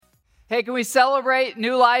Hey, can we celebrate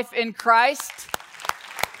new life in Christ?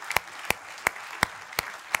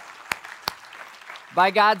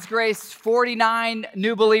 By God's grace, 49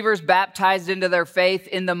 new believers baptized into their faith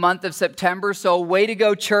in the month of September. So way to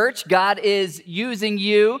go, church. God is using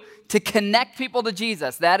you to connect people to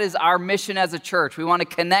Jesus. That is our mission as a church. We want to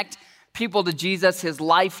connect people to Jesus, his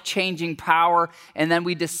life-changing power, and then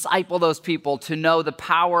we disciple those people to know the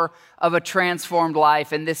power of a transformed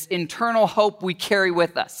life and this internal hope we carry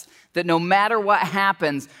with us, that no matter what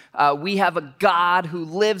happens, we have a God who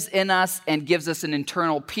lives in us and gives us an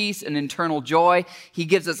internal peace, an internal joy. He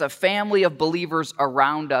gives us a family of believers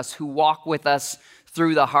around us who walk with us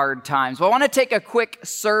through the hard times. Well, I want to take a quick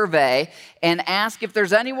survey and ask if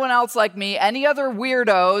there's anyone else like me, any other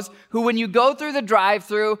weirdos who when you go through the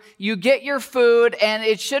drive-thru, you get your food and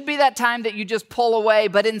it should be that time that you just pull away,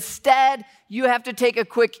 but instead you have to take a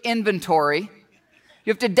quick inventory.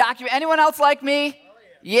 You have to document. Anyone else like me?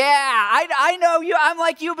 Yeah, I know you. I'm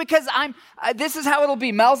like you because this is how it'll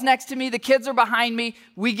be. Mel's next to me. The kids are behind me.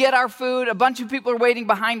 We get our food. A bunch of people are waiting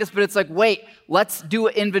behind us, but it's like, wait, let's do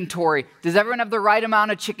an inventory. Does everyone have the right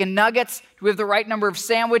amount of chicken nuggets? Do we have the right number of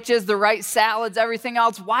sandwiches, the right salads, everything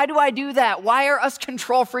else? Why do I do that? Why are us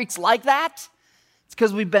control freaks like that? It's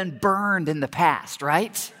because we've been burned in the past,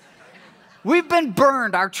 right? We've been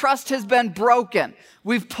burned. Our trust has been broken.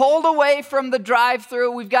 We've pulled away from the drive-thru.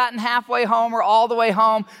 We've gotten halfway home or all the way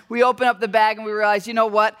home. We open up the bag and we realize, you know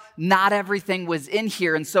what? Not everything was in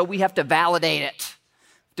here, and so we have to validate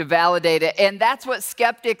it. And that's what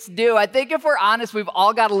skeptics do. I think if we're honest, we've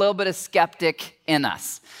all got a little bit of skeptic in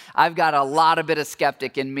us. I've got a lot of bit of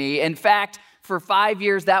skeptic in me. In fact, for 5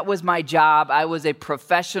 years, that was my job. I was a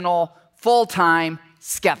professional, full-time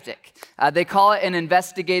skeptic. They call it an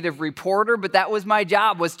investigative reporter, but that was my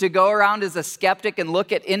job, was to go around as a skeptic and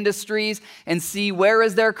look at industries and see where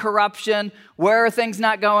is there corruption, where are things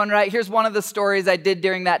not going right. Here's one of the stories I did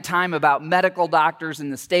during that time about medical doctors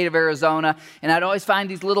in the state of Arizona, and I'd always find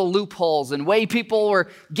these little loopholes and way people were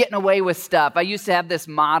getting away with stuff. I used to have this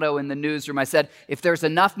motto in the newsroom. I said, if there's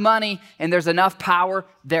enough money and there's enough power,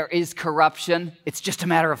 there is corruption. It's just a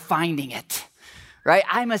matter of finding it. Right?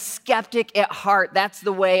 I'm a skeptic at heart. That's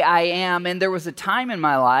the way I am. And there was a time in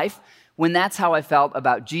my life when that's how I felt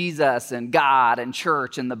about Jesus and God and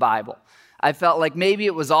church and the Bible. I felt like maybe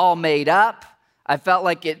it was all made up. I felt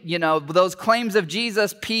like it, those claims of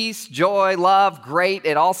Jesus, peace, joy, love, great.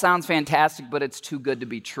 It all sounds fantastic, but it's too good to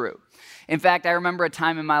be true. In fact, I remember a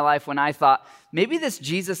time in my life when I thought, maybe this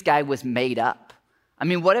Jesus guy was made up. I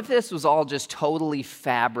mean, what if this was all just totally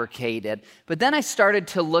fabricated? But then I started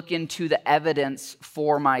to look into the evidence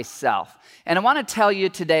for myself. And I want to tell you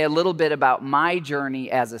today a little bit about my journey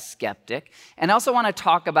as a skeptic. And I also want to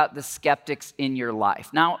talk about the skeptics in your life.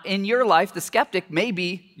 Now, in your life, the skeptic may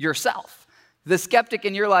be yourself. The skeptic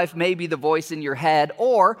in your life may be the voice in your head,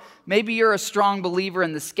 or maybe you're a strong believer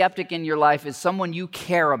and the skeptic in your life is someone you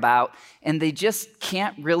care about, and they just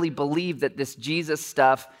can't really believe that this Jesus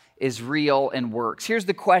stuff is real and works. Here's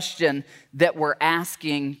the question that we're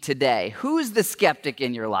asking today. Who's the skeptic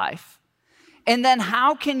in your life? And then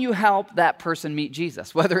how can you help that person meet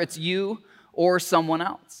Jesus, whether it's you or someone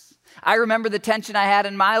else? I remember the tension I had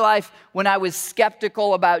in my life when I was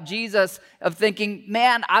skeptical about Jesus, of thinking,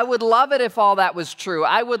 man, I would love it if all that was true.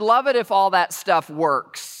 I would love it if all that stuff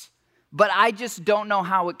works. But I just don't know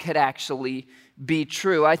how it could actually be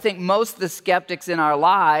true. I think most of the skeptics in our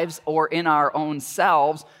lives or in our own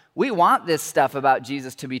selves, we want this stuff about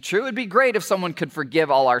Jesus to be true. It'd be great if someone could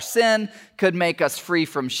forgive all our sin, could make us free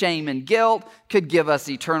from shame and guilt, could give us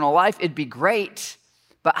eternal life. It'd be great.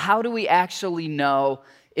 But how do we actually know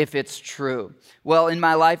if it's true? Well, in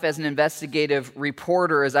my life as an investigative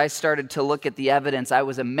reporter, as I started to look at the evidence, I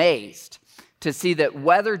was amazed to see that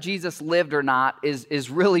whether Jesus lived or not is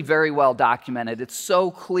really very well documented. It's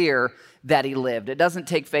so clear that he lived. It doesn't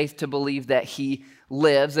take faith to believe that he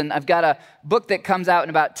lives. And I've got a book that comes out in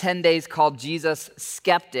about 10 days called Jesus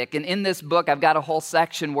Skeptic. And in this book, I've got a whole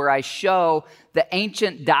section where I show the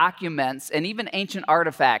ancient documents and even ancient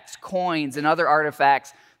artifacts, coins and other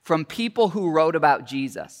artifacts from people who wrote about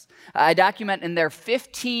Jesus. I document in there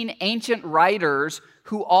 15 ancient writers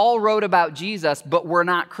who all wrote about Jesus but were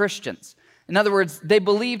not Christians. In other words, they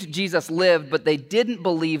believed Jesus lived, but they didn't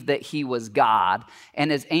believe that he was God.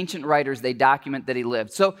 And as ancient writers, they document that he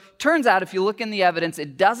lived. So turns out, if you look in the evidence,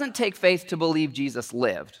 it doesn't take faith to believe Jesus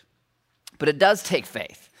lived, but it does take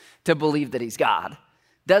faith to believe that he's God. It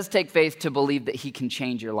does take faith to believe that he can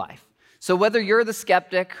change your life. So whether you're the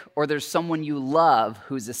skeptic or there's someone you love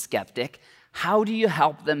who's a skeptic, how do you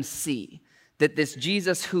help them see that this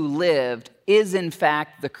Jesus who lived is in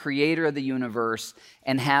fact the creator of the universe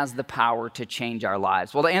and has the power to change our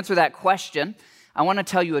lives? Well, to answer that question, I want to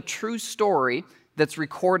tell you a true story that's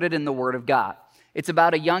recorded in the Word of God. It's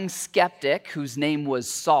about a young skeptic whose name was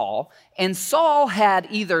Saul, and Saul had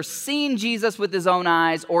either seen Jesus with his own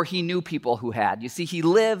eyes or he knew people who had. You see, he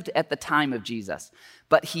lived at the time of Jesus,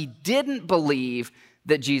 but he didn't believe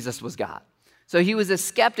that Jesus was God. So he was a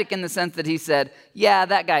skeptic in the sense that he said, yeah,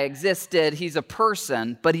 that guy existed, he's a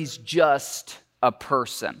person, but he's just a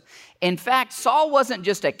person. In fact, Saul wasn't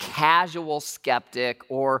just a casual skeptic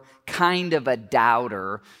or kind of a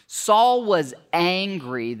doubter. Saul was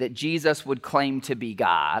angry that Jesus would claim to be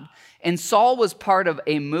God. And Saul was part of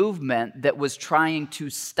a movement that was trying to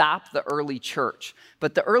stop the early church.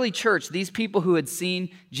 But the early church, these people who had seen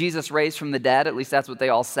Jesus raised from the dead, at least that's what they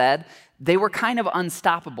all said, they were kind of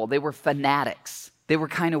unstoppable. They were fanatics. They were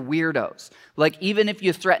kind of weirdos. Like, even if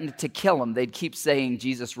you threatened to kill them, they'd keep saying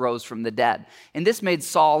Jesus rose from the dead. And this made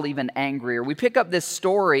Saul even angrier. We pick up this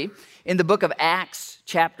story in the book of Acts,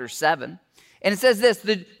 chapter 7. And it says this,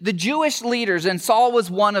 the Jewish leaders, and Saul was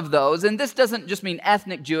one of those, and this doesn't just mean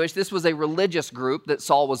ethnic Jewish, this was a religious group that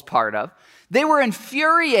Saul was part of. They were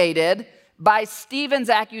infuriated by Stephen's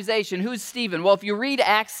accusation. Who's Stephen? Well, if you read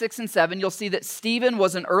Acts 6 and 7, you'll see that Stephen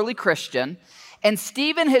was an early Christian. And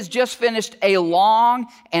Stephen has just finished a long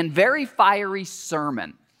and very fiery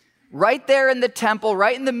sermon. Right there in the temple,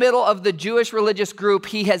 right in the middle of the Jewish religious group,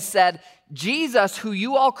 he has said, Jesus, who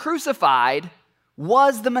you all crucified,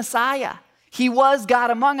 was the Messiah. He was God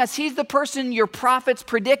among us. He's the person your prophets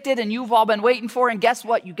predicted and you've all been waiting for. And guess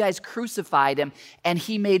what? You guys crucified him, and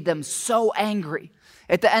he made them so angry.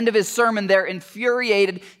 At the end of his sermon, they're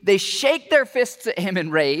infuriated. They shake their fists at him in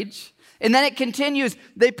rage. And then it continues,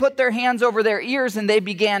 they put their hands over their ears and they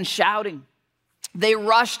began shouting. They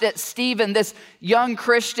rushed at Stephen, this young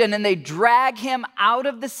Christian, and they drag him out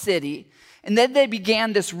of the city. And then they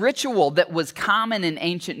began this ritual that was common in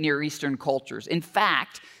ancient Near Eastern cultures. In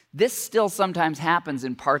fact, this still sometimes happens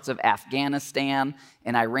in parts of Afghanistan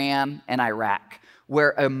and Iran and Iraq,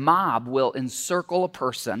 where a mob will encircle a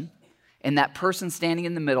person, and that person standing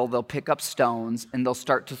in the middle, they'll pick up stones and they'll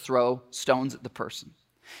start to throw stones at the person.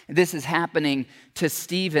 This is happening to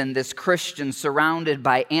Stephen, this Christian surrounded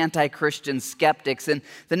by anti-Christian skeptics. And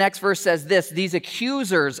the next verse says this, these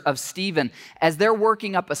accusers of Stephen, as they're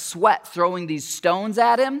working up a sweat, throwing these stones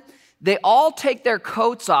at him, they all take their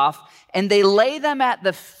coats off and they lay them at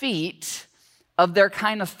the feet of their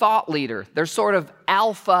kind of thought leader, their sort of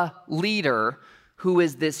alpha leader, who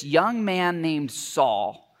is this young man named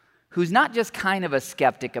Saul, who's not just kind of a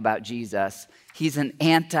skeptic about Jesus, he's an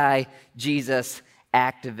anti-Jesus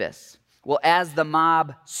activists. Well, as the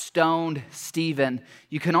mob stoned Stephen,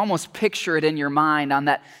 you can almost picture it in your mind on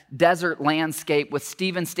that desert landscape with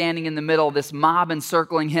Stephen standing in the middle, this mob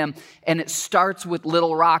encircling him, and it starts with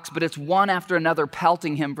little rocks, but it's one after another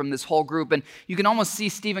pelting him from this whole group. And you can almost see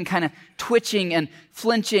Stephen kind of twitching and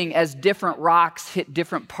flinching as different rocks hit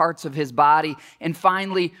different parts of his body. And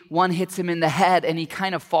finally, one hits him in the head, and he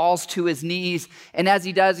kind of falls to his knees. And as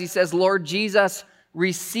he does, he says, Lord Jesus,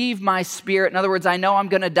 receive my spirit. In other words, I know I'm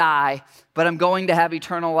going to die, but I'm going to have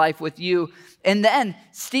eternal life with you. And then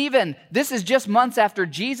Stephen, this is just months after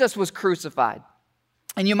Jesus was crucified.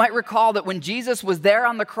 And you might recall that when Jesus was there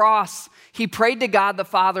on the cross, he prayed to God the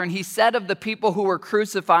Father, and he said of the people who were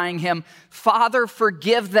crucifying him, Father,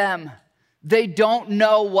 forgive them. They don't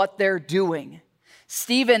know what they're doing.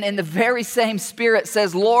 Stephen, in the very same spirit,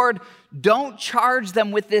 says, Lord, don't charge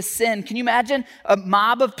them with this sin. Can you imagine a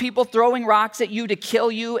mob of people throwing rocks at you to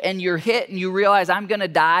kill you, and you're hit and you realize I'm going to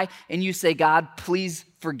die, and you say, God, please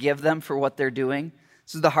forgive them for what they're doing?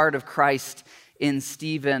 This is the heart of Christ in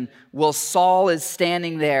Stephen. Well, Saul is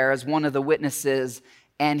standing there as one of the witnesses,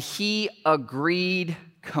 and he agreed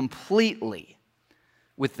completely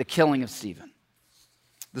with the killing of Stephen.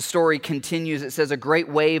 The story continues. It says, a great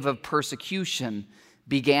wave of persecution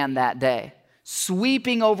began that day,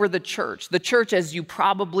 sweeping over the church. The church, as you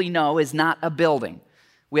probably know, is not a building.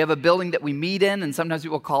 We have a building that we meet in, and sometimes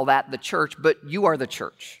people call that the church, but you are the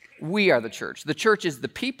church. We are the church. The church is the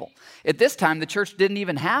people. At this time, the church didn't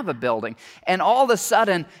even have a building. And all of a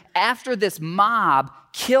sudden, after this mob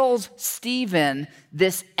kills Stephen,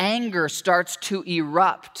 this anger starts to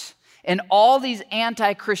erupt. And all these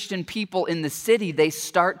anti-Christian people in the city, they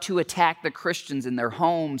start to attack the Christians in their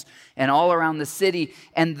homes and all around the city.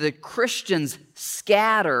 And the Christians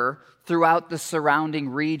scatter throughout the surrounding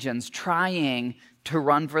regions, trying to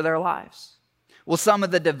run for their lives. Well, some of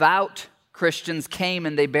the devout Christians came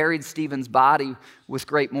and they buried Stephen's body with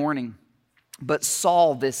great mourning. But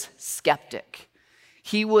Saul, this skeptic,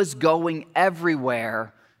 he was going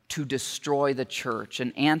everywhere to destroy the church,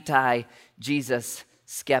 an anti-Jesus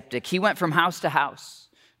skeptic. He went from house to house,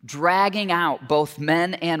 dragging out both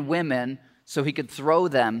men and women so he could throw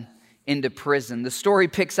them into prison. The story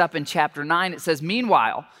picks up in chapter 9. It says,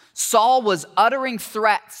 "Meanwhile, Saul was uttering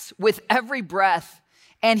threats with every breath,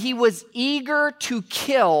 and he was eager to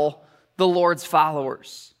kill the Lord's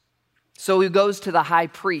followers. So he goes to the high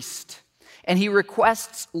priest, and he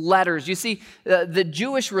requests letters." You see, the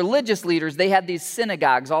Jewish religious leaders, they had these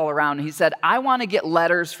synagogues all around. And he said, "I want to get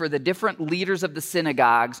letters for the different leaders of the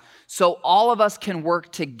synagogues so all of us can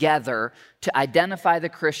work together to identify the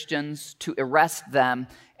Christians, to arrest them,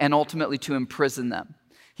 and ultimately to imprison them."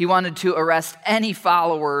 He wanted to arrest any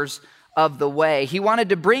followers of the way. He wanted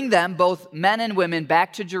to bring them, both men and women,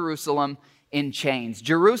 back to Jerusalem in chains.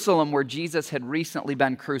 Jerusalem, where Jesus had recently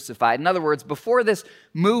been crucified. In other words, before this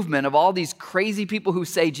movement of all these crazy people who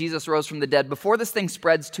say Jesus rose from the dead, before this thing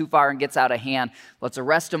spreads too far and gets out of hand, let's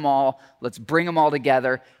arrest them all, let's bring them all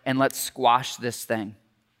together, and let's squash this thing.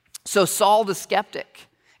 So Saul the skeptic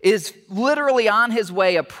is literally on his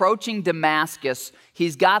way approaching Damascus.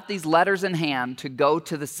 He's got these letters in hand to go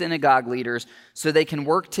to the synagogue leaders so they can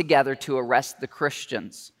work together to arrest the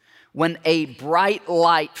Christians, when a bright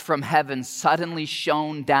light from heaven suddenly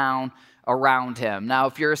shone down around him. Now,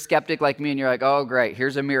 if you're a skeptic like me and you're like, "Oh, great,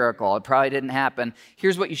 here's a miracle. It probably didn't happen."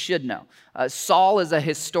 Here's what you should know. Saul is a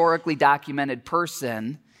historically documented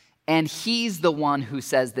person, and he's the one who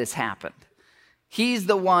says this happened. He's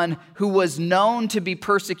the one who was known to be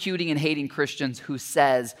persecuting and hating Christians, who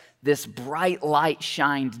says this bright light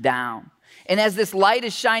shined down. And as this light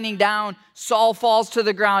is shining down, Saul falls to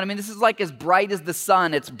the ground. I mean, this is like as bright as the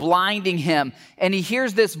sun. It's blinding him. And he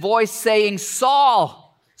hears this voice saying,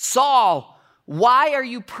 "Saul, Saul, why are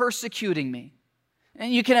you persecuting me?"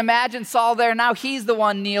 And you can imagine Saul there. Now he's the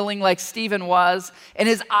one kneeling like Stephen was, and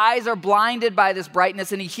his eyes are blinded by this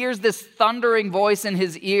brightness, and he hears this thundering voice in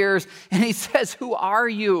his ears, and he says, "Who are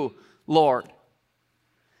you, Lord?"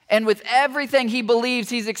 And with everything he believes,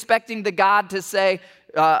 he's expecting the God to say,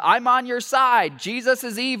 "I'm on your side. Jesus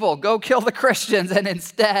is evil. Go kill the Christians." And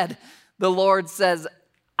instead, the Lord says,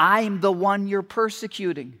 "I'm the one you're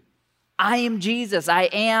persecuting. I am Jesus. I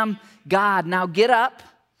am God. Now get up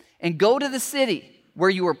and go to the city where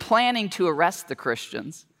you were planning to arrest the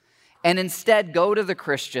Christians, and instead go to the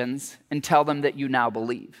Christians and tell them that you now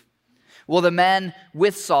believe." Well, the men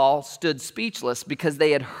with Saul stood speechless because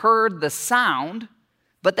they had heard the sound,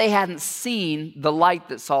 but they hadn't seen the light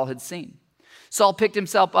that Saul had seen. Saul picked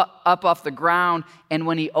himself up off the ground, and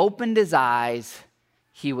when he opened his eyes,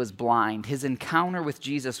 he was blind. His encounter with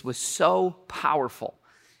Jesus was so powerful,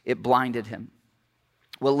 it blinded him.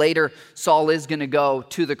 Well, later, Saul is going to go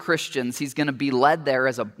to the Christians. He's going to be led there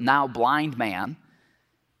as a now blind man.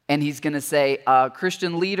 And he's going to say,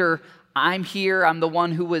 "Christian leader, I'm here. I'm the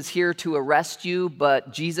one who was here to arrest you,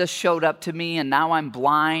 but Jesus showed up to me, and now I'm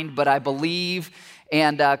blind, but I believe.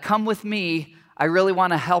 And come with me. I really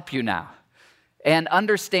want to help you now." And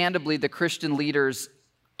understandably, the Christian leaders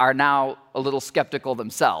are now a little skeptical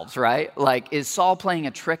themselves, right? Like, is Saul playing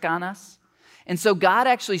a trick on us? And so God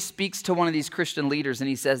actually speaks to one of these Christian leaders, and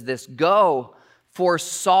he says this, "Go, for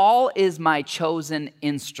Saul is my chosen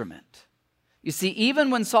instrument." You see,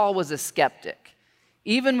 even when Saul was a skeptic,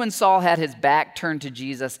 even when Saul had his back turned to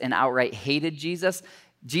Jesus and outright hated Jesus,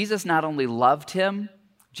 Jesus not only loved him,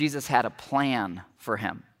 Jesus had a plan for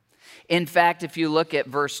him. In fact, if you look at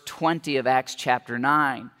verse 20 of Acts chapter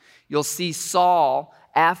 9, you'll see Saul,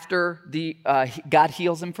 after God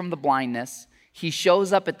heals him from the blindness, he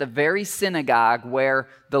shows up at the very synagogue where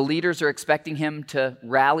the leaders are expecting him to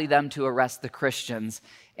rally them to arrest the Christians.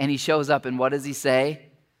 And he shows up, and what does he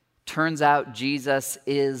say? Turns out Jesus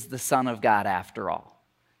is the Son of God after all.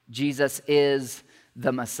 Jesus is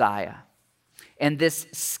the Messiah. And this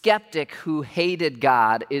skeptic who hated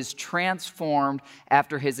God is transformed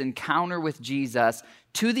after his encounter with Jesus,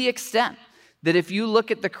 to the extent that if you look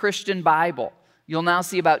at the Christian Bible, you'll now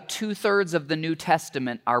see about 2/3 of the New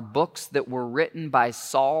Testament are books that were written by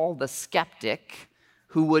Saul the skeptic,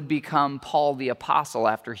 who would become Paul the apostle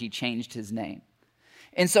after he changed his name.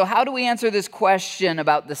 And so how do we answer this question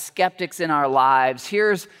about the skeptics in our lives?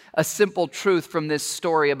 Here's a simple truth from this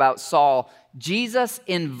story about Saul. Jesus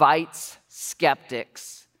invites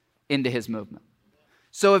skeptics into his movement.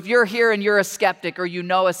 So if you're here and you're a skeptic, or you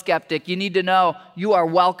know a skeptic, you need to know you are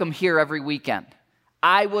welcome here every weekend.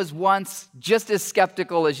 I was once just as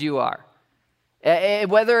skeptical as you are.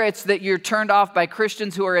 Whether it's that you're turned off by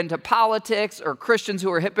Christians who are into politics, or Christians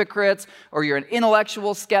who are hypocrites, or you're an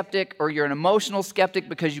intellectual skeptic, or you're an emotional skeptic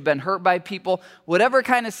because you've been hurt by people, whatever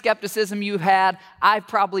kind of skepticism you've had, I've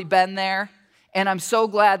probably been there. And I'm so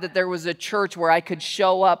glad that there was a church where I could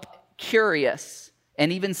show up curious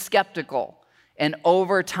and even skeptical, and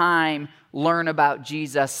over time learn about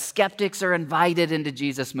Jesus. Skeptics are invited into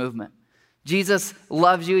Jesus' movement. Jesus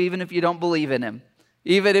loves you even if you don't believe in him.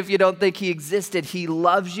 Even if you don't think he existed, he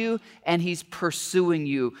loves you and he's pursuing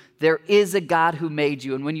you. There is a God who made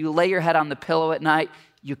you. And when you lay your head on the pillow at night,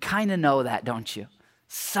 you kind of know that, don't you?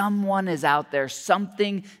 Someone is out there.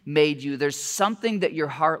 Something made you. There's something that your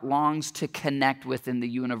heart longs to connect with in the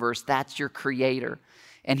universe. That's your creator.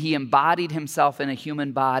 And he embodied himself in a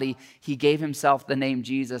human body. He gave himself the name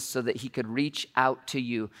Jesus so that he could reach out to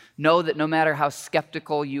you. Know that no matter how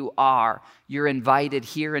skeptical you are, you're invited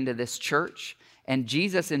here into this church, and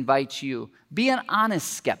Jesus invites you. Be an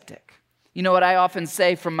honest skeptic. You know what I often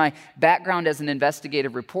say from my background as an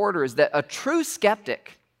investigative reporter is that a true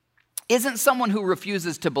skeptic isn't someone who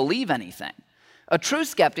refuses to believe anything. A true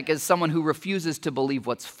skeptic is someone who refuses to believe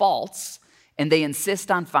what's false, and they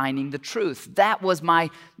insist on finding the truth. That was my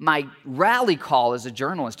rally call as a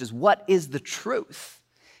journalist, is what is the truth?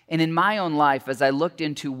 And in my own life, as I looked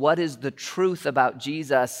into what is the truth about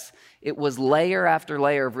Jesus, it was layer after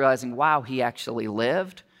layer of realizing, wow, he actually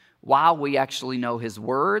lived. Wow, we actually know his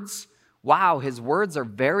words. Wow, his words are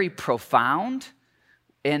very profound.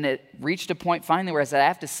 And it reached a point finally where I said, I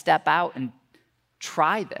have to step out and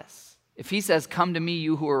try this. If he says, come to me,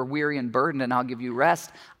 you who are weary and burdened, and I'll give you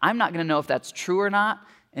rest, I'm not going to know if that's true or not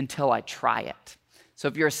until I try it. So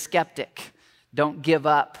if you're a skeptic, don't give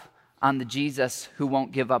up on the Jesus who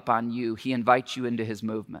won't give up on you. He invites you into his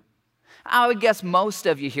movement. I would guess most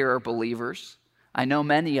of you here are believers. I know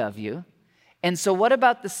many of you. And so what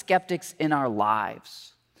about the skeptics in our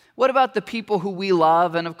lives? What about the people who we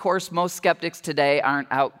love? And of course, most skeptics today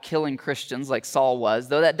aren't out killing Christians like Saul was,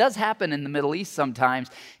 though that does happen in the Middle East sometimes.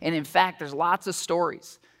 And in fact, there's lots of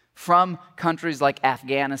stories from countries like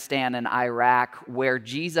Afghanistan and Iraq where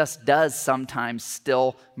Jesus does sometimes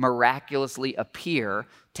still miraculously appear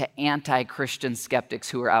to anti-Christian skeptics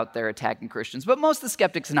who are out there attacking Christians. But most of the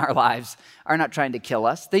skeptics in our lives are not trying to kill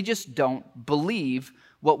us. They just don't believe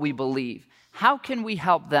what we believe. How can we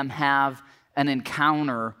help them have an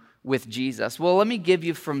encounter with Jesus? Well, let me give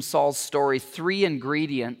you from Saul's story 3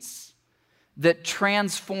 ingredients that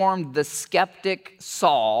transformed the skeptic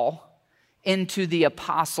Saul into the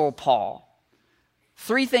apostle Paul.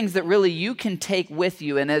 3 things that really you can take with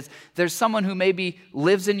you. And as there's someone who maybe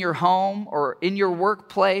lives in your home or in your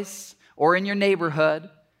workplace or in your neighborhood,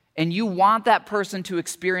 and you want that person to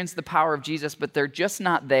experience the power of Jesus, but they're just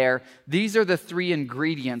not there, these are the 3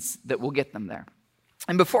 ingredients that will get them there.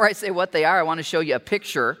 And before I say what they are, I want to show you a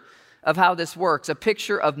picture of how this works, a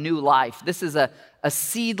picture of new life. This is a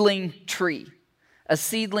seedling tree, a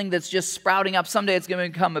seedling that's just sprouting up. Someday it's going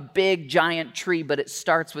to become a big, giant tree, but it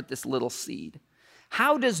starts with this little seed.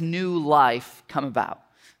 How does new life come about?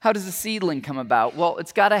 How does a seedling come about? Well,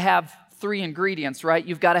 it's got to have 3 ingredients, right?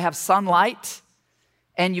 You've got to have sunlight,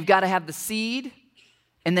 and you've got to have the seed,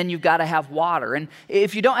 and then you've got to have water. And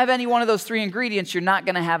if you don't have any one of those 3 ingredients, you're not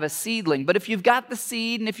going to have a seedling. But if you've got the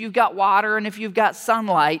seed, and if you've got water, and if you've got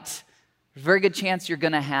sunlight, there's a very good chance you're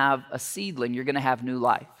going to have a seedling. You're going to have new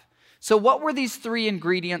life. So what were these 3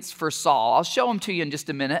 ingredients for Saul? I'll show them to you in just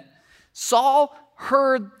a minute. Saul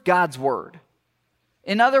heard God's word.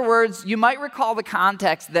 In other words, you might recall the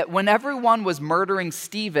context that when everyone was murdering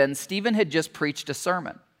Stephen, Stephen had just preached a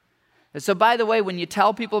sermon. And so, by the way, when you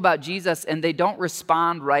tell people about Jesus and they don't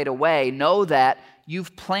respond right away, know that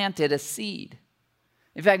you've planted a seed.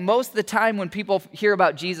 In fact, most of the time when people hear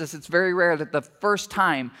about Jesus, it's very rare that the first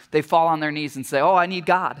time they fall on their knees and say, oh, I need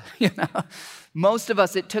God. Most of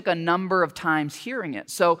us, it took a number of times hearing it.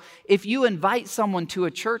 So if you invite someone to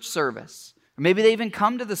a church service, or maybe they even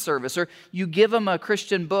come to the service, or you give them a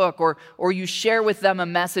Christian book, or you share with them a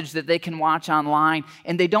message that they can watch online,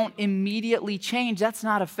 and they don't immediately change, that's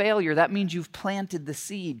not a failure. That means you've planted the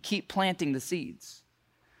seed. Keep planting the seeds.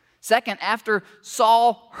 Second, after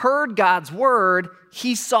Saul heard God's word,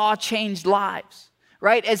 he saw changed lives,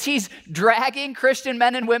 right? As he's dragging Christian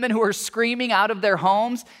men and women who are screaming out of their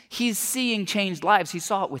homes, he's seeing changed lives. He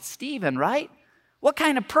saw it with Stephen, right? What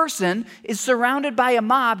kind of person is surrounded by a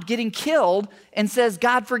mob getting killed and says,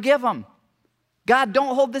 God, forgive them. God,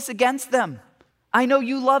 don't hold this against them. I know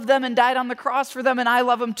you love them and died on the cross for them, and I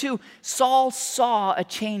love them too. Saul saw a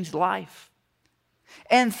changed life.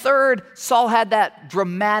 And third, Saul had that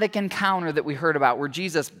dramatic encounter that we heard about where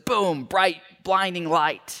Jesus, boom, bright, blinding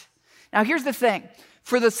light. Now, here's the thing.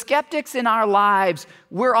 For the skeptics in our lives,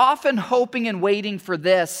 we're often hoping and waiting for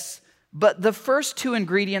this, but the first 2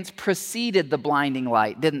 ingredients preceded the blinding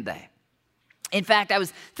light, didn't they? In fact, I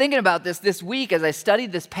was thinking about this week as I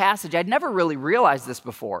studied this passage. I'd never really realized this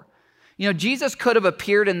before. You know, Jesus could have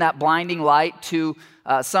appeared in that blinding light to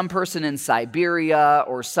some person in Siberia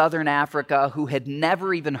or Southern Africa who had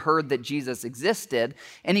never even heard that Jesus existed,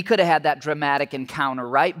 and he could have had that dramatic encounter,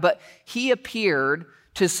 right? But he appeared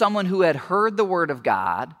to someone who had heard the word of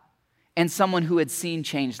God and someone who had seen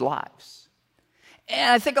changed lives.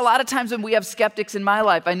 And I think a lot of times when we have skeptics in my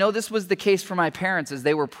life, I know this was the case for my parents as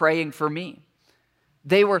they were praying for me.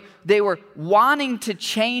 They were wanting to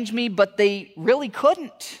change me, but they really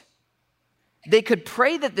couldn't. They could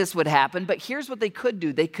pray that this would happen, but here's what they could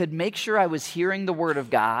do. They could make sure I was hearing the word of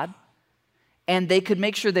God, and they could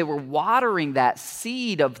make sure they were watering that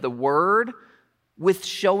seed of the word with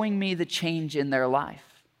showing me the change in their life.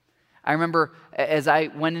 I remember as I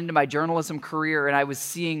went into my journalism career and I was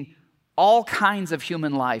seeing all kinds of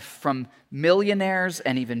human life, from millionaires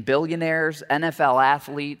and even billionaires, NFL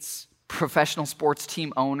athletes, professional sports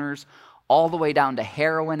team owners, all the way down to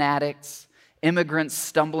heroin addicts, immigrants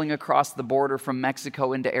stumbling across the border from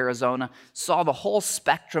Mexico into Arizona, saw the whole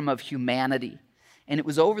spectrum of humanity. And it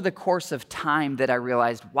was over the course of time that I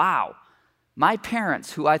realized, wow, my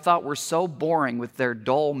parents, who I thought were so boring with their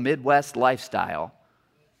dull Midwest lifestyle,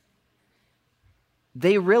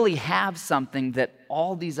 they really have something that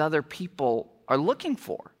all these other people are looking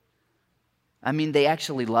for. I mean, they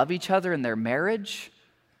actually love each other in their marriage.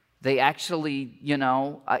 They actually,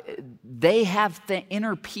 they have the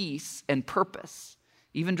inner peace and purpose,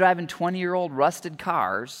 even driving 20-year-old rusted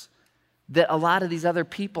cars, that a lot of these other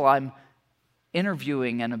people I'm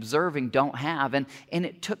interviewing and observing don't have. And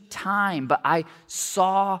it took time, but I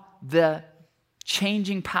saw the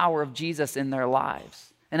changing power of Jesus in their lives.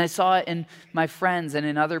 And I saw it in my friends and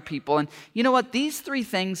in other people. And you know what? These three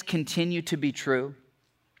things continue to be true.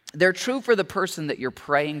 They're true for the person that you're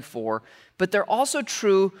praying for, but they're also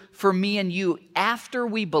true for me and you after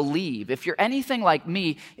we believe. If you're anything like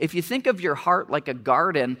me, if you think of your heart like a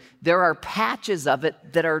garden, there are patches of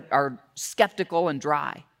it that are skeptical and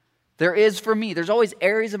dry. There is for me. There's always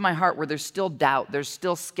areas of my heart where there's still doubt, there's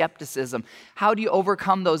still skepticism. How do you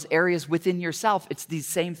overcome those areas within yourself? It's these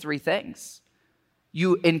same three things.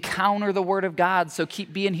 You encounter the Word of God, so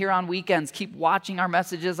keep being here on weekends, keep watching our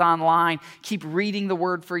messages online, keep reading the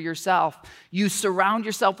Word for yourself. You surround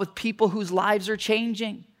yourself with people whose lives are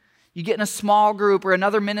changing. You get in a small group or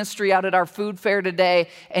another ministry out at our food fair today,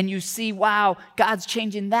 and you see, wow, God's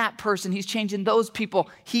changing that person, He's changing those people,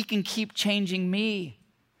 He can keep changing me.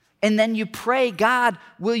 And then you pray, God,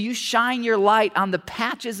 will you shine your light on the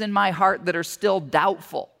patches in my heart that are still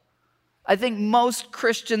doubtful? I think most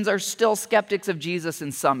Christians are still skeptics of Jesus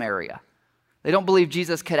in some area. They don't believe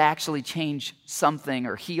Jesus could actually change something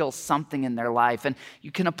or heal something in their life. And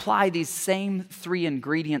you can apply these same three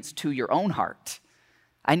ingredients to your own heart.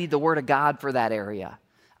 I need the Word of God for that area.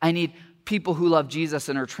 I need people who love Jesus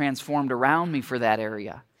and are transformed around me for that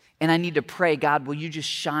area. And I need to pray, God, will you just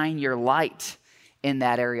shine your light in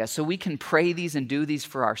that area? So we can pray these and do these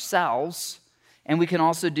for ourselves, and we can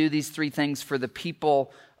also do these three things for the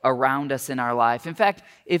people around us in our life. In fact,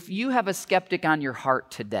 if you have a skeptic on your heart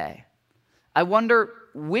today, I wonder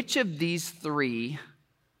which of these three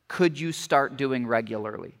could you start doing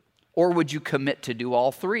regularly? Or would you commit to do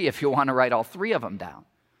all three if you want to write all three of them down?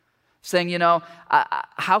 Saying,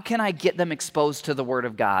 how can I get them exposed to the Word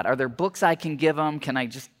of God? Are there books I can give them? Can I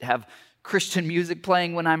just have Christian music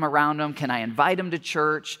playing when I'm around them? Can I invite them to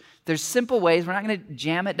church? There's simple ways. We're not going to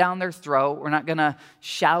jam it down their throat. We're not going to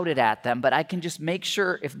shout it at them, but I can just make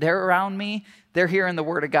sure if they're around me, they're hearing the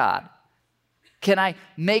Word of God. Can I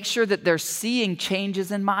make sure that they're seeing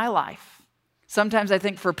changes in my life? Sometimes I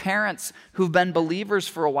think for parents who've been believers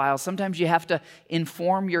for a while, sometimes you have to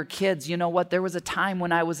inform your kids, you know what, there was a time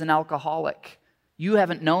when I was an alcoholic. You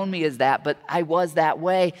haven't known me as that, but I was that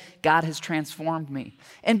way. God has transformed me.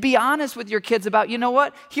 And be honest with your kids about, you know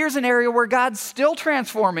what? Here's an area where God's still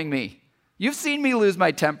transforming me. You've seen me lose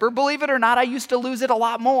my temper. Believe it or not, I used to lose it a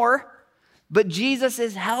lot more. But Jesus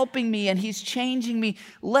is helping me and He's changing me.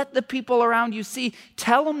 Let the people around you see.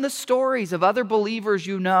 Tell them the stories of other believers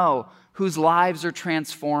you know whose lives are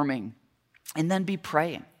transforming. And then be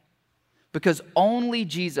praying. Because only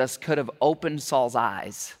Jesus could have opened Saul's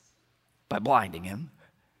eyes by blinding him.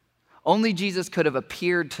 Only Jesus could have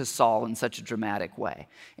appeared to Saul in such a dramatic way.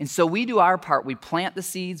 And so we do our part. We plant the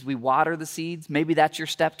seeds, we water the seeds. Maybe that's your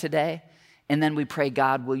step today. And then we pray,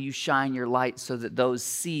 God, will you shine your light so that those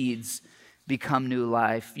seeds become new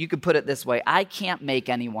life? You could put it this way: I can't make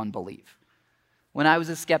anyone believe. When I was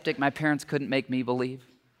a skeptic, my parents couldn't make me believe.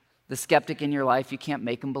 The skeptic in your life, you can't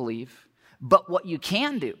make them believe. But what you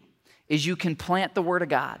can do is you can plant the Word of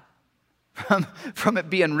God. From it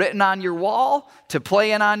being written on your wall, to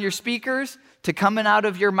playing on your speakers, to coming out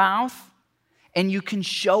of your mouth. And you can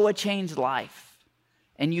show a changed life.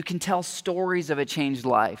 And you can tell stories of a changed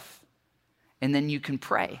life. And then you can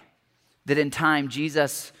pray that in time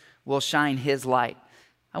Jesus will shine his light.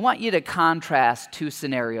 I want you to contrast two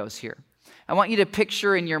scenarios here. I want you to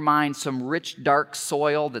picture in your mind some rich, dark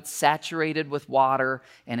soil that's saturated with water,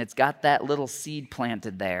 and it's got that little seed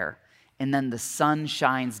planted there. And then the sun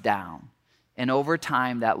shines down, and over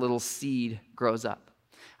time, that little seed grows up.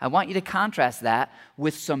 I want you to contrast that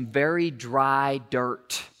with some very dry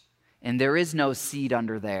dirt, and there is no seed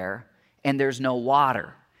under there, and there's no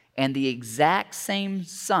water, and the exact same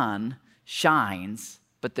sun shines,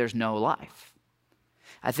 but there's no life.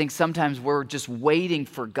 I think sometimes we're just waiting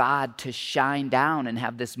for God to shine down and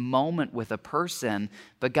have this moment with a person,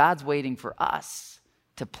 but God's waiting for us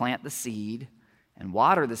to plant the seed and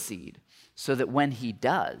water the seed so that when he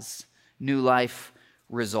does, new life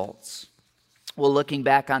results. Well, looking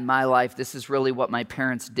back on my life, this is really what my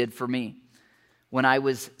parents did for me. When I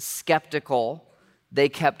was skeptical, they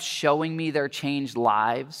kept showing me their changed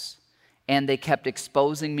lives, and they kept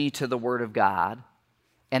exposing me to the Word of God,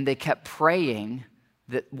 and they kept praying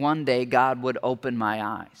that one day God would open my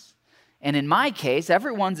eyes. And in my case,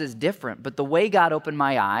 everyone's is different, but the way God opened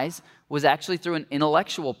my eyes was actually through an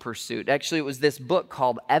intellectual pursuit. Actually, it was this book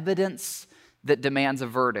called Evidence That Demands a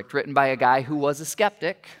Verdict, written by a guy who was a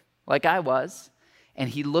skeptic, like I was, and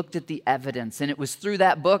he looked at the evidence. And it was through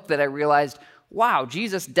that book that I realized, wow,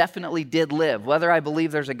 Jesus definitely did live. Whether I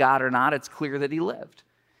believe there's a God or not, it's clear that he lived.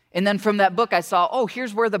 And then from that book, I saw, oh,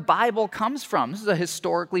 here's where the Bible comes from. This is a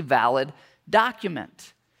historically valid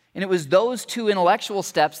document. And it was those two intellectual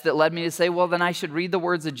steps that led me to say, well, then I should read the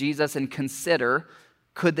words of Jesus and consider,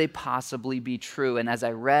 could they possibly be true? And as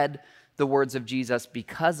I read the words of Jesus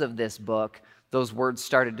because of this book, those words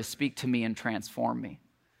started to speak to me and transform me.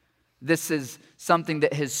 This is something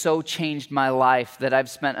that has so changed my life that I've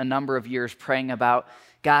spent a number of years praying about,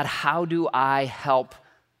 God, how do I help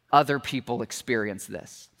other people experience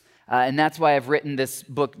this? And that's why I've written this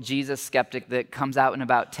book, Jesus Skeptic, that comes out in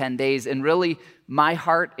about 10 days. And really, my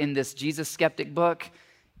heart in this Jesus Skeptic book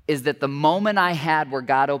is that the moment I had where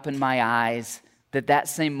God opened my eyes, that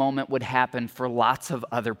same moment would happen for lots of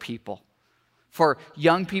other people. For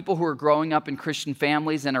young people who are growing up in Christian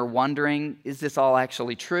families and are wondering, is this all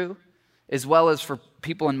actually true? As well as for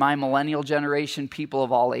people in my millennial generation, people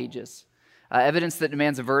of all ages. Evidence That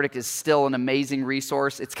Demands a Verdict is still an amazing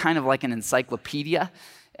resource. It's kind of like an encyclopedia.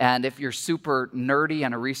 And if you're super nerdy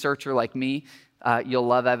and a researcher like me, you'll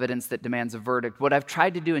love Evidence That Demands a Verdict. What I've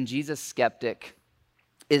tried to do in Jesus Skeptic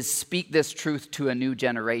is speak this truth to a new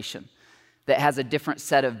generation that has a different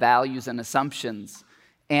set of values and assumptions.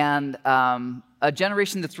 And a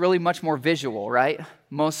generation that's really much more visual, right?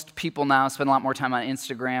 Most people now spend a lot more time on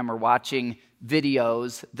Instagram or watching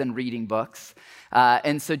videos than reading books.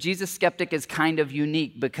 And so Jesus Skeptic is kind of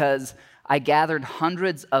unique because I gathered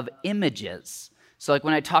hundreds of images. So like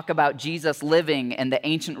when I talk about Jesus living and the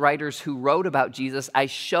ancient writers who wrote about Jesus, I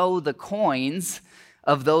show the coins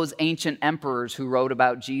of those ancient emperors who wrote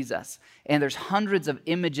about Jesus. And there's hundreds of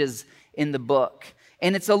images in the book.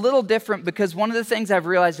 And it's a little different because one of the things I've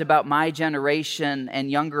realized about my generation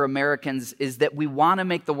and younger Americans is that we want to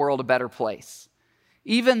make the world a better place.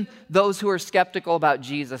 Even those who are skeptical about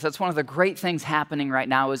Jesus, that's one of the great things happening right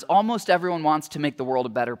now is almost everyone wants to make the world a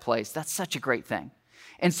better place. That's such a great thing.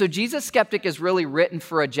 And so Jesus Skeptic is really written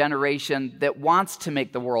for a generation that wants to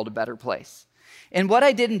make the world a better place. And what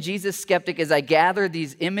I did in Jesus Skeptic is I gathered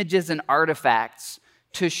these images and artifacts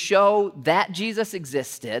to show that Jesus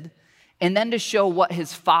existed and then to show what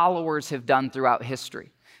his followers have done throughout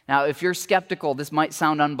history. Now, if you're skeptical, this might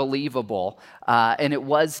sound unbelievable, and it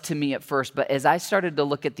was to me at first, but as I started to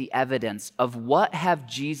look at the evidence of what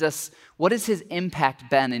has his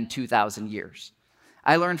impact been in 2,000 years?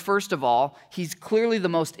 I learned, first of all, he's clearly the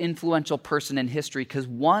most influential person in history because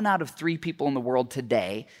 1 out of 3 people in the world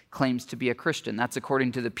today claims to be a Christian. That's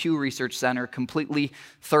according to the Pew Research Center, completely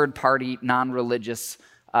third-party, non-religious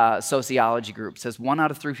sociology group. Says 1 out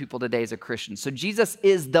of 3 people today is a Christian. So Jesus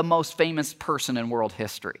is the most famous person in world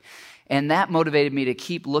history. And that motivated me to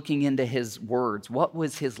keep looking into his words. What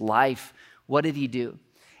was his life? What did he do?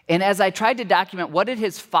 And as I tried to document what did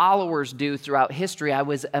his followers do throughout history, I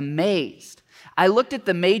was amazed. I looked at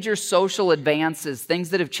the major social advances,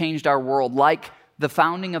 things that have changed our world, like the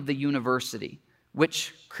founding of the university,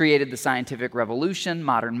 which created the scientific revolution,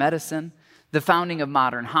 modern medicine, the founding of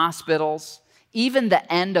modern hospitals, even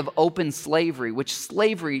the end of open slavery, which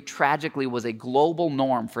slavery tragically was a global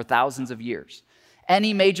norm for thousands of years.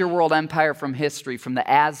 Any major world empire from history, from the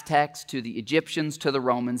Aztecs to the Egyptians to the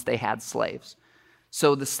Romans, they had slaves.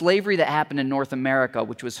 So the slavery that happened in North America,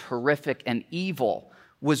 which was horrific and evil,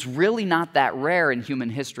 was really not that rare in human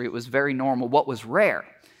history. It was very normal. What was rare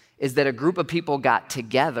is that a group of people got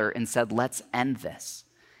together and said, let's end this.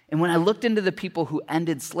 And when I looked into the people who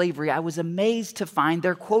ended slavery, I was amazed to find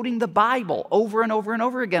they're quoting the Bible over and over and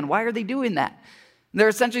over again. Why are they doing that? They're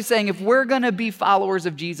essentially saying, if we're going to be followers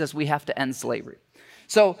of Jesus, we have to end slavery.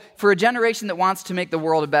 So for a generation that wants to make the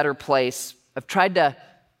world a better place, I've tried to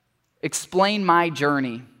explain my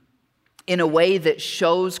journey in a way that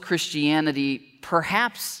shows Christianity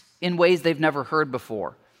perhaps in ways they've never heard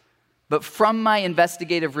before. But from my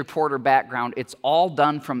investigative reporter background, it's all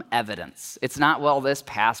done from evidence. It's not, well, this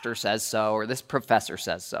pastor says so or this professor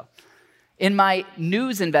says so. In my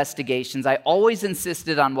news investigations, I always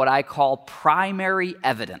insisted on what I call primary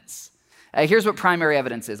evidence. Here's what primary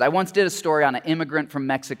evidence is. I once did a story on an immigrant from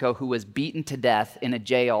Mexico who was beaten to death in a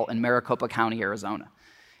jail in Maricopa County, Arizona.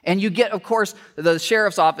 And you get, of course, the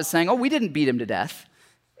sheriff's office saying, oh, we didn't beat him to death.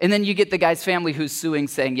 And then you get the guy's family who's suing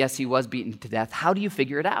saying, yes, he was beaten to death. How do you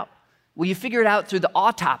figure it out? Well, you figure it out through the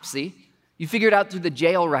autopsy. You figure it out through the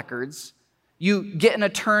jail records. You get an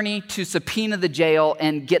attorney to subpoena the jail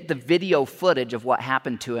and get the video footage of what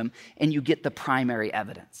happened to him, and you get the primary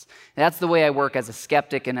evidence. That's the way I work as a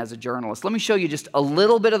skeptic and as a journalist. Let me show you just a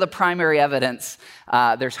little bit of the primary evidence.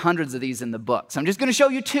 There's hundreds of these in the book. So I'm just going to show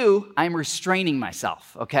you two. I'm restraining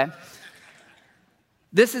myself, okay?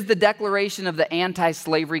 This is the Declaration of the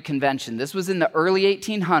Anti-Slavery Convention. This was in the early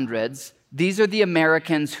 1800s. These are the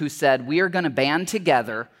Americans who said, we are going to band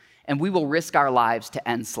together and we will risk our lives to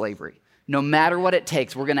end slavery. No matter what it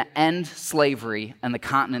takes, we're going to end slavery on the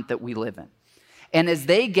continent that we live in. And as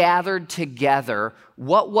they gathered together,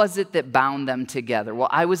 what was it that bound them together? Well,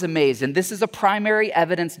 I was amazed. And this is a primary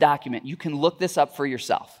evidence document. You can look this up for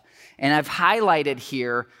yourself. And I've highlighted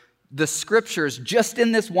here the scriptures just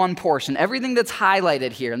in this one portion. Everything that's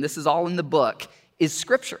highlighted here, and this is all in the book, is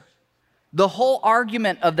scripture. The whole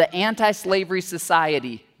argument of the anti-slavery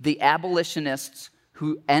society, the abolitionists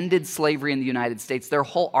who ended slavery in the United States, their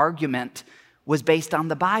whole argument was based on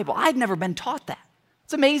the Bible. I'd never been taught that.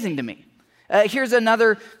 It's amazing to me. Here's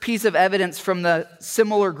another piece of evidence from the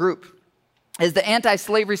similar group. As the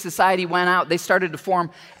anti-slavery society went out, they started to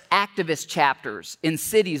form activist chapters in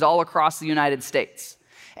cities all across the United States.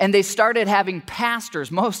 And they started having pastors,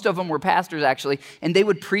 most of them were pastors actually, and they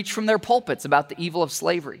would preach from their pulpits about the evil of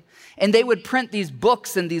slavery. And they would print these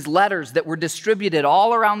books and these letters that were distributed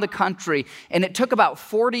all around the country. And it took about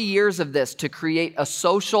 40 years of this to create a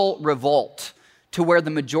social revolt to where the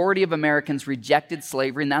majority of Americans rejected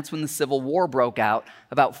slavery. And that's when the Civil War broke out,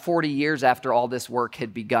 about 40 years after all this work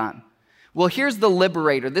had begun. Well, here's the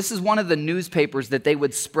Liberator. This is one of the newspapers that they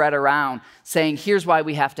would spread around saying, here's why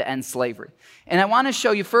we have to end slavery. And I want to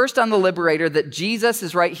show you first on the Liberator that Jesus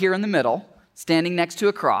is right here in the middle, standing next to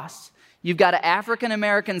a cross. You've got an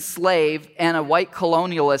African-American slave and a white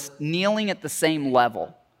colonialist kneeling at the same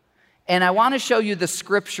level. And I want to show you the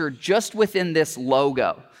scripture just within this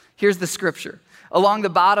logo. Here's the scripture. Along the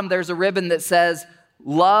bottom, there's a ribbon that says,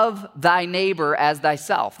 love thy neighbor as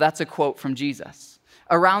thyself. That's a quote from Jesus.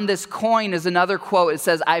 Around this coin is another quote. It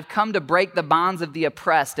says, I've come to break the bonds of the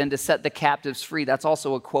oppressed and to set the captives free. That's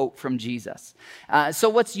also a quote from Jesus. So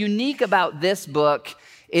what's unique about this book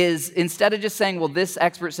is instead of just saying, well, this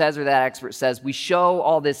expert says or that expert says, we show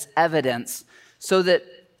all this evidence so that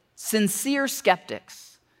sincere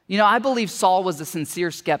skeptics, I believe Saul was a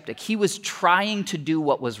sincere skeptic. He was trying to do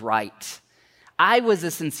what was right. I was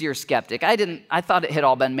a sincere skeptic. I thought it had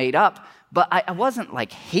all been made up, but I wasn't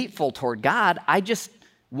like hateful toward God. I just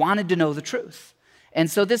wanted to know the truth. And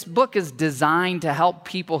so this book is designed to help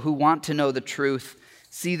people who want to know the truth,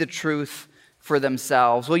 see the truth for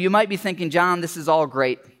themselves. Well, you might be thinking, John, this is all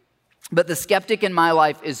great, but the skeptic in my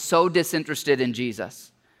life is so disinterested in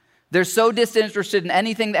Jesus. They're so disinterested in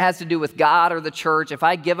anything that has to do with God or the church. If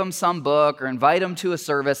I give them some book or invite them to a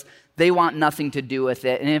service, they want nothing to do with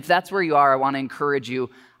it. And if that's where you are, I want to encourage you.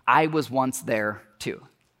 I was once there too.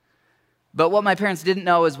 But what my parents didn't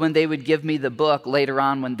know is when they would give me the book later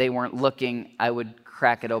on when they weren't looking, I would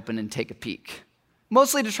crack it open and take a peek,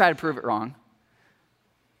 mostly to try to prove it wrong.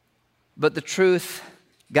 But the truth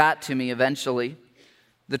got to me eventually.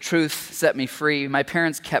 The truth set me free. My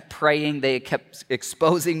parents kept praying. They kept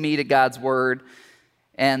exposing me to God's word,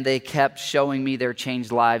 and they kept showing me their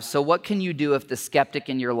changed lives. So what can you do if the skeptic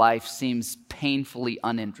in your life seems painfully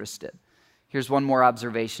uninterested? Here's one more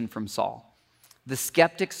observation from Saul. The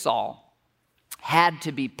skeptic Saul had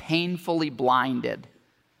to be painfully blinded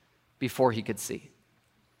before he could see.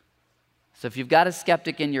 So if you've got a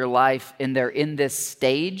skeptic in your life and they're in this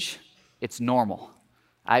stage, it's normal.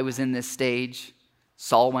 I was in this stage.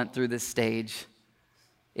 Saul went through this stage.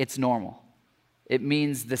 It's normal. It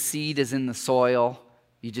means the seed is in the soil.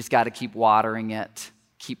 You just got to keep watering it,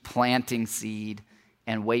 keep planting seed,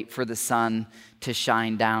 and wait for the sun to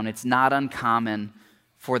shine down. It's not uncommon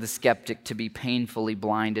for the skeptic to be painfully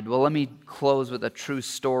blinded. Well, let me close with a true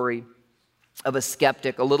story of a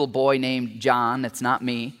skeptic, a little boy named John. It's not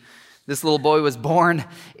me. This little boy was born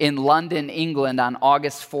in London, England on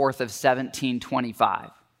August 4th of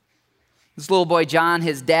 1725. This little boy, John,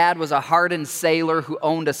 his dad was a hardened sailor who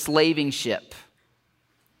owned a slaving ship.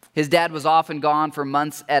 His dad was often gone for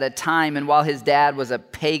months at a time, and while his dad was a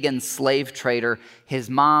pagan slave trader, his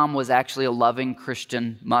mom was actually a loving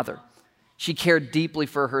Christian mother. She cared deeply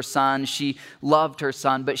for her son. She loved her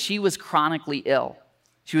son, but she was chronically ill.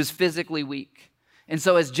 She was physically weak. And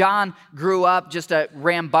so as John grew up, just a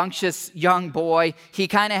rambunctious young boy, he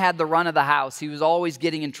kind of had the run of the house. He was always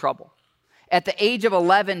getting in trouble. At the age of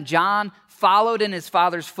 11, John followed in his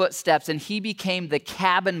father's footsteps, and he became the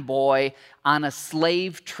cabin boy on a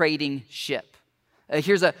slave trading ship.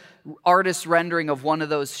 Here's an artist's rendering of one of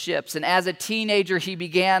those ships. And as a teenager, he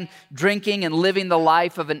began drinking and living the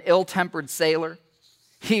life of an ill-tempered sailor.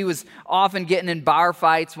 He was often getting in bar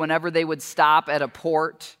fights whenever they would stop at a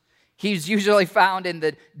port. He's usually found in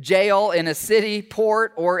the jail in a city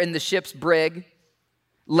port or in the ship's brig.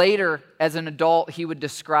 Later, as an adult, he would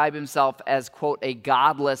describe himself as, quote, a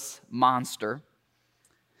godless monster.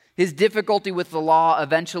 His difficulty with the law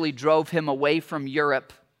eventually drove him away from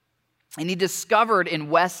Europe, and he discovered in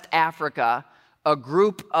West Africa a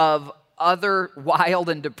group of other wild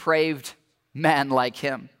and depraved men like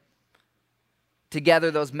him.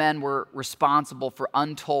 Together, those men were responsible for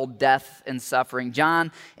untold death and suffering.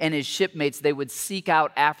 John and his shipmates, they would seek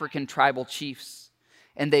out African tribal chiefs,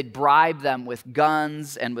 and they'd bribe them with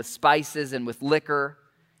guns and with spices and with liquor,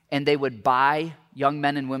 and they would buy young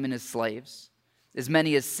men and women as slaves, as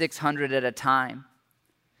many as 600 at a time.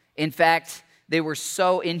 In fact, they were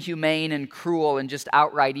so inhumane and cruel and just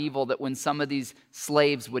outright evil that when some of these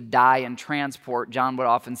slaves would die in transport, John would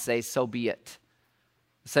often say, "So be it."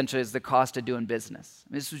 Essentially, as the cost of doing business.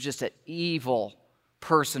 This was just an evil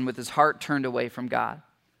person with his heart turned away from God.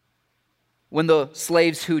 When the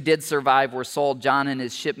slaves who did survive were sold, John and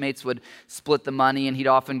his shipmates would split the money, and he'd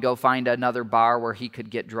often go find another bar where he could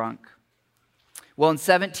get drunk. Well, in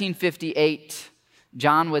 1758,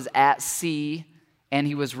 John was at sea, and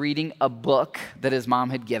he was reading a book that his mom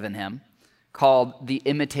had given him called The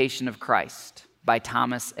Imitation of Christ by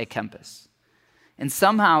Thomas à Kempis. And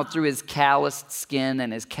somehow, through his calloused skin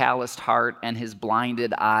and his calloused heart and his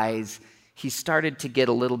blinded eyes, he started to get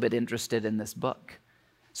a little bit interested in this book.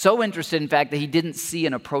 So interested, in fact, that he didn't see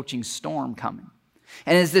an approaching storm coming.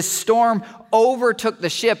 And as this storm overtook the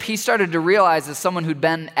ship, he started to realize, as someone who'd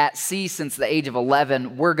been at sea since the age of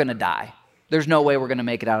 11, we're going to die. There's no way we're going to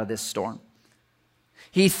make it out of this storm.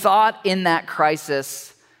 He thought in that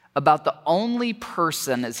crisis about the only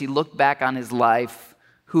person, as he looked back on his life,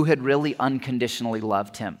 who had really unconditionally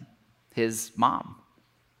loved him, his mom.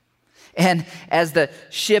 And as the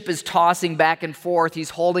ship is tossing back and forth, he's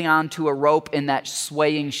holding on to a rope in that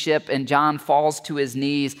swaying ship, and John falls to his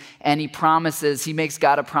knees, and he makes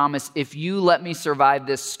God a promise, if you let me survive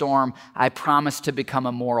this storm, I promise to become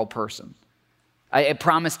a moral person. I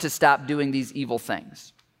promise to stop doing these evil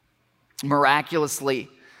things. Miraculously,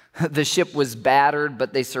 the ship was battered,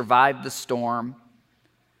 but they survived the storm.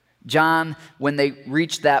 John, when they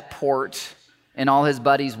reached that port and all his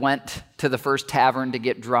buddies went to the first tavern to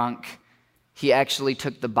get drunk, he actually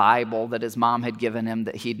took the Bible that his mom had given him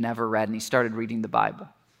that he'd never read, and he started reading the Bible.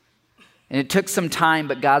 And it took some time,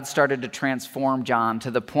 but God started to transform John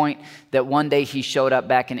to the point that one day he showed up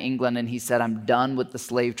back in England and he said, "I'm done with the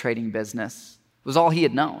slave trading business." It was all he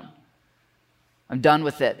had known. I'm done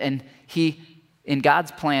with it. And he, in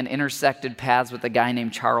God's plan, intersected paths with a guy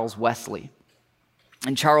named Charles Wesley.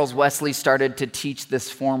 And Charles Wesley started to teach this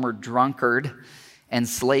former drunkard and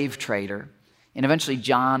slave trader. And eventually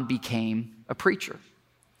John became a preacher.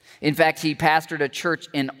 In fact, he pastored a church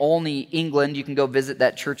in Olney, England. You can go visit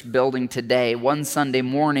that church building today. One Sunday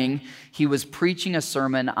morning, he was preaching a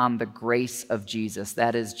sermon on the grace of Jesus.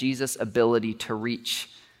 That is, Jesus' ability to reach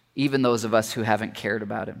even those of us who haven't cared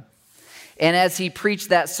about him. And as he preached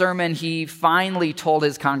that sermon, he finally told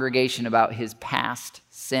his congregation about his past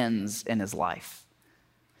sins in his life.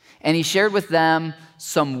 And he shared with them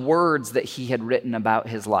some words that he had written about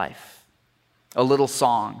his life, a little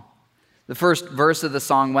song. The first verse of the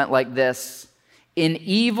song went like this: "In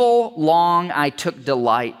evil long I took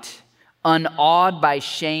delight, unawed by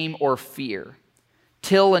shame or fear,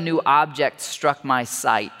 till a new object struck my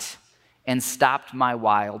sight and stopped my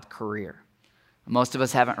wild career." Most of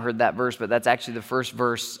us haven't heard that verse, but that's actually the first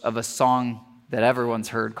verse of a song that everyone's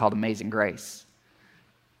heard called Amazing Grace.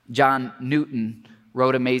 John Newton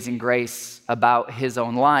wrote Amazing Grace about his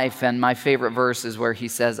own life, and my favorite verse is where he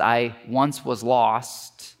says, I once was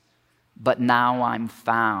lost, but now I'm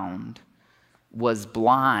found, was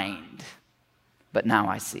blind, but now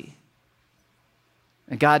I see.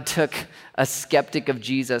 And God took a skeptic of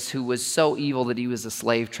Jesus who was so evil that he was a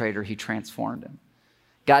slave trader, he transformed him.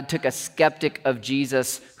 God took a skeptic of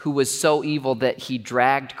Jesus who was so evil that he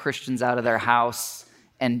dragged Christians out of their house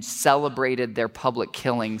and celebrated their public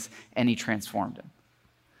killings, and he transformed him.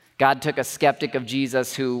 God took a skeptic of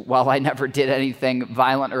Jesus who, while I never did anything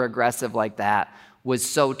violent or aggressive like that, was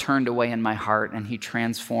so turned away in my heart, and he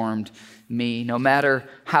transformed me. No matter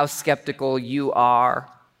how skeptical you are,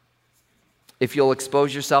 if you'll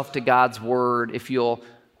expose yourself to God's word, if you'll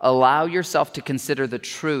allow yourself to consider the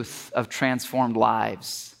truth of transformed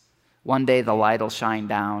lives, one day the light will shine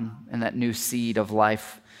down and that new seed of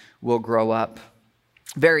life will grow up.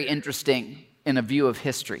 Very interesting in a view of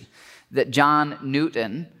history that John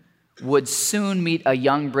Newton would soon meet a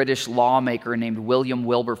young British lawmaker named William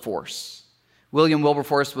Wilberforce. William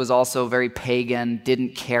Wilberforce was also very pagan,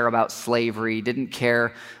 didn't care about slavery, didn't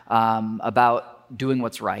care about doing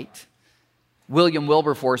what's right. William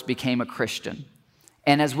Wilberforce became a Christian.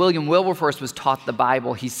 And as William Wilberforce was taught the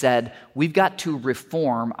Bible, he said, we've got to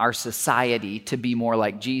reform our society to be more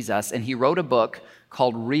like Jesus. And he wrote a book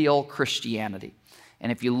called Real Christianity.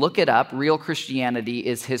 And if you look it up, Real Christianity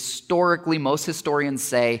is historically, most historians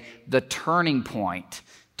say, the turning point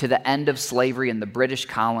to the end of slavery in the British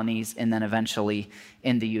colonies and then eventually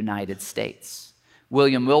in the United States.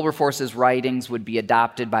 William Wilberforce's writings would be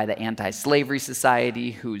adopted by the Anti-Slavery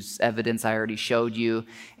Society, whose evidence I already showed you.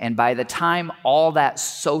 And by the time all that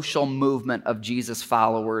social movement of Jesus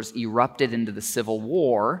followers erupted into the Civil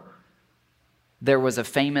War, there was a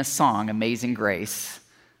famous song, Amazing Grace,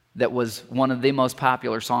 that was one of the most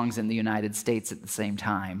popular songs in the United States at the same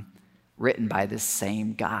time, written by this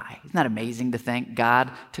same guy. Isn't that amazing to think? God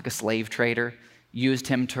took a slave trader, used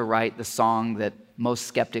him to write the song that most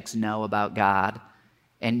skeptics know about God,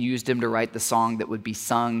 and used him to write the song that would be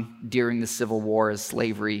sung during the Civil War as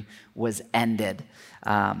slavery was ended.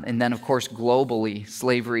 And then, of course, globally,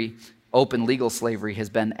 slavery, open legal slavery,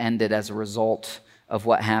 has been ended as a result of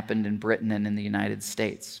what happened in Britain and in the United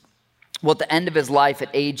States. Well, at the end of his life, at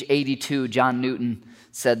age 82, John Newton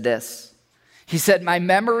said this. He said, my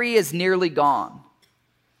memory is nearly gone,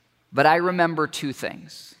 but I remember two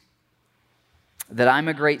things: that I'm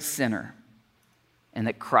a great sinner and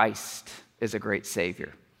that Christ is a great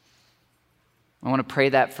Savior. I want to pray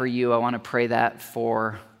that for you. I want to pray that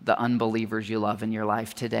for the unbelievers you love in your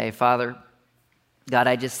life today. Father, God,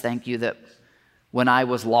 I just thank you that when I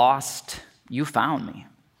was lost, you found me.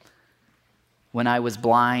 When I was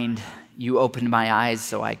blind, you opened my eyes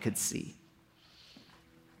so I could see.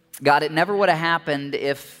 God, it never would have happened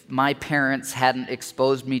if my parents hadn't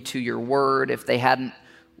exposed me to your word, if they hadn't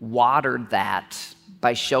watered that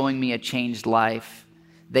by showing me a changed life.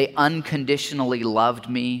 They unconditionally loved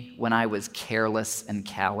me when I was careless and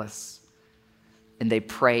callous. And they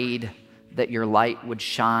prayed that your light would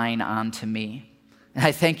shine onto me. And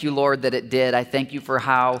I thank you, Lord, that it did. I thank you for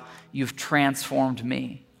how you've transformed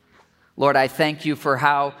me. Lord, I thank you for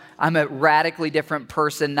how I'm a radically different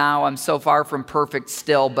person now. I'm so far from perfect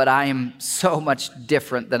still, but I am so much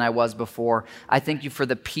different than I was before. I thank you for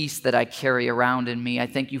the peace that I carry around in me. I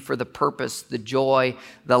thank you for the purpose, the joy,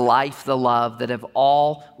 the life, the love that have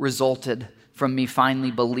all resulted from me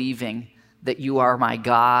finally believing that you are my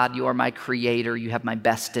God, you are my creator, you have my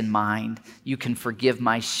best in mind. You can forgive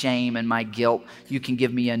my shame and my guilt. You can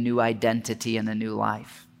give me a new identity and a new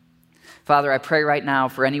life. Father, I pray right now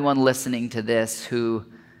for anyone listening to this who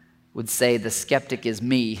would say the skeptic is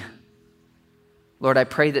me. Lord, I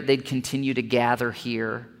pray that they'd continue to gather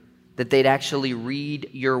here, that they'd actually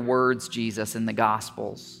read your words, Jesus, in the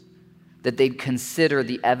Gospels, that they'd consider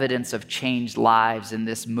the evidence of changed lives in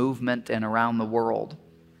this movement and around the world,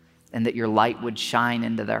 and that your light would shine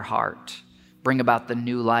into their heart, bring about the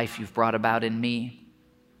new life you've brought about in me.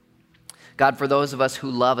 God, for those of us who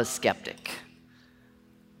love a skeptic,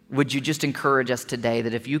 would you just encourage us today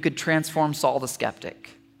that if you could transform Saul the skeptic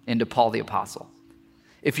into Paul the apostle,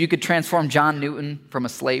 if you could transform John Newton from a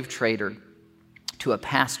slave trader to a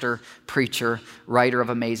pastor, preacher, writer of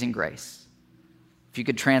Amazing Grace, if you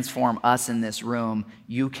could transform us in this room,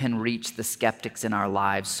 you can reach the skeptics in our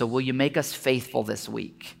lives. So will you make us faithful this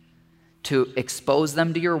week to expose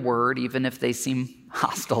them to your word, even if they seem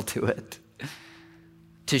hostile to it,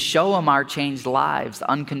 to show them our changed lives,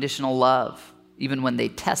 unconditional love, even when they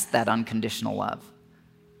test that unconditional love,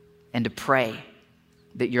 and to pray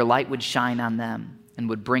that your light would shine on them and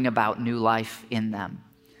would bring about new life in them.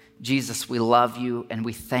 Jesus, we love you and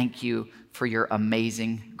we thank you for your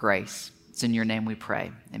amazing grace. It's in your name we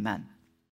pray. Amen.